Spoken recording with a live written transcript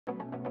Hi,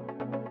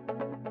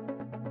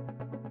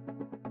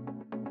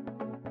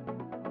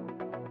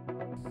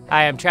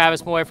 I'm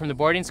Travis Moye from the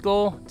boarding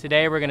school.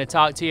 Today we're going to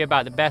talk to you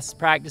about the best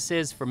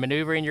practices for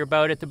maneuvering your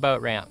boat at the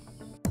boat ramp.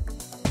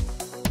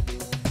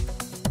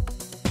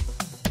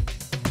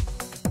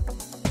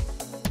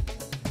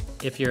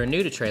 If you're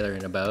new to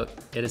trailering a boat,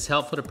 it is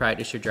helpful to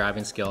practice your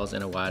driving skills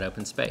in a wide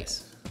open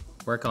space.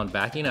 Work on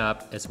backing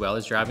up as well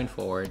as driving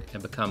forward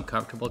and become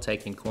comfortable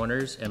taking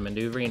corners and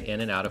maneuvering in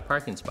and out of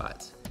parking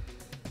spots.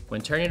 When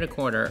turning a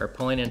corner or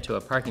pulling into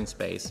a parking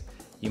space,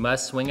 you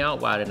must swing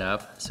out wide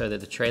enough so that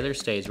the trailer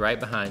stays right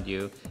behind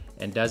you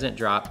and doesn't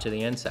drop to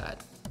the inside.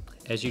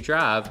 As you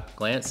drive,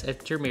 glance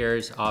at your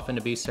mirrors often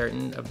to be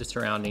certain of the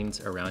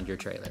surroundings around your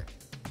trailer.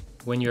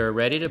 When you are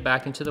ready to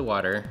back into the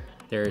water,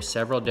 there are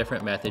several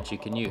different methods you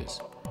can use.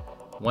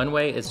 One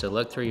way is to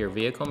look through your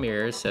vehicle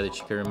mirrors so that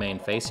you can remain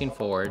facing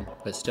forward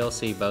but still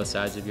see both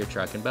sides of your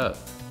truck and boat.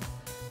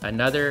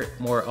 Another,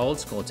 more old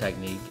school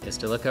technique is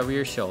to look over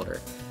your shoulder.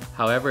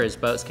 However, as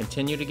boats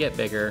continue to get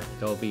bigger,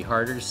 it will be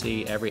harder to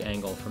see every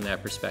angle from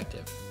that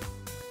perspective.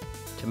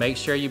 To make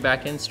sure you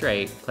back in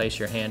straight, place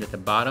your hand at the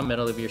bottom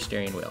middle of your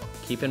steering wheel.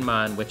 Keep in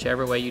mind,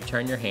 whichever way you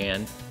turn your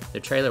hand, the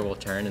trailer will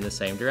turn in the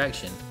same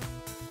direction.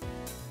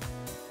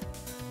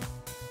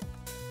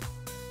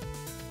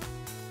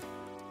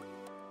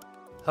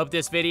 Hope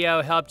this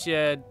video helped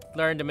you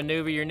learn to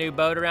maneuver your new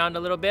boat around a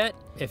little bit.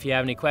 If you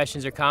have any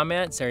questions or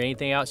comments or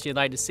anything else you'd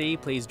like to see,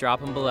 please drop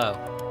them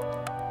below.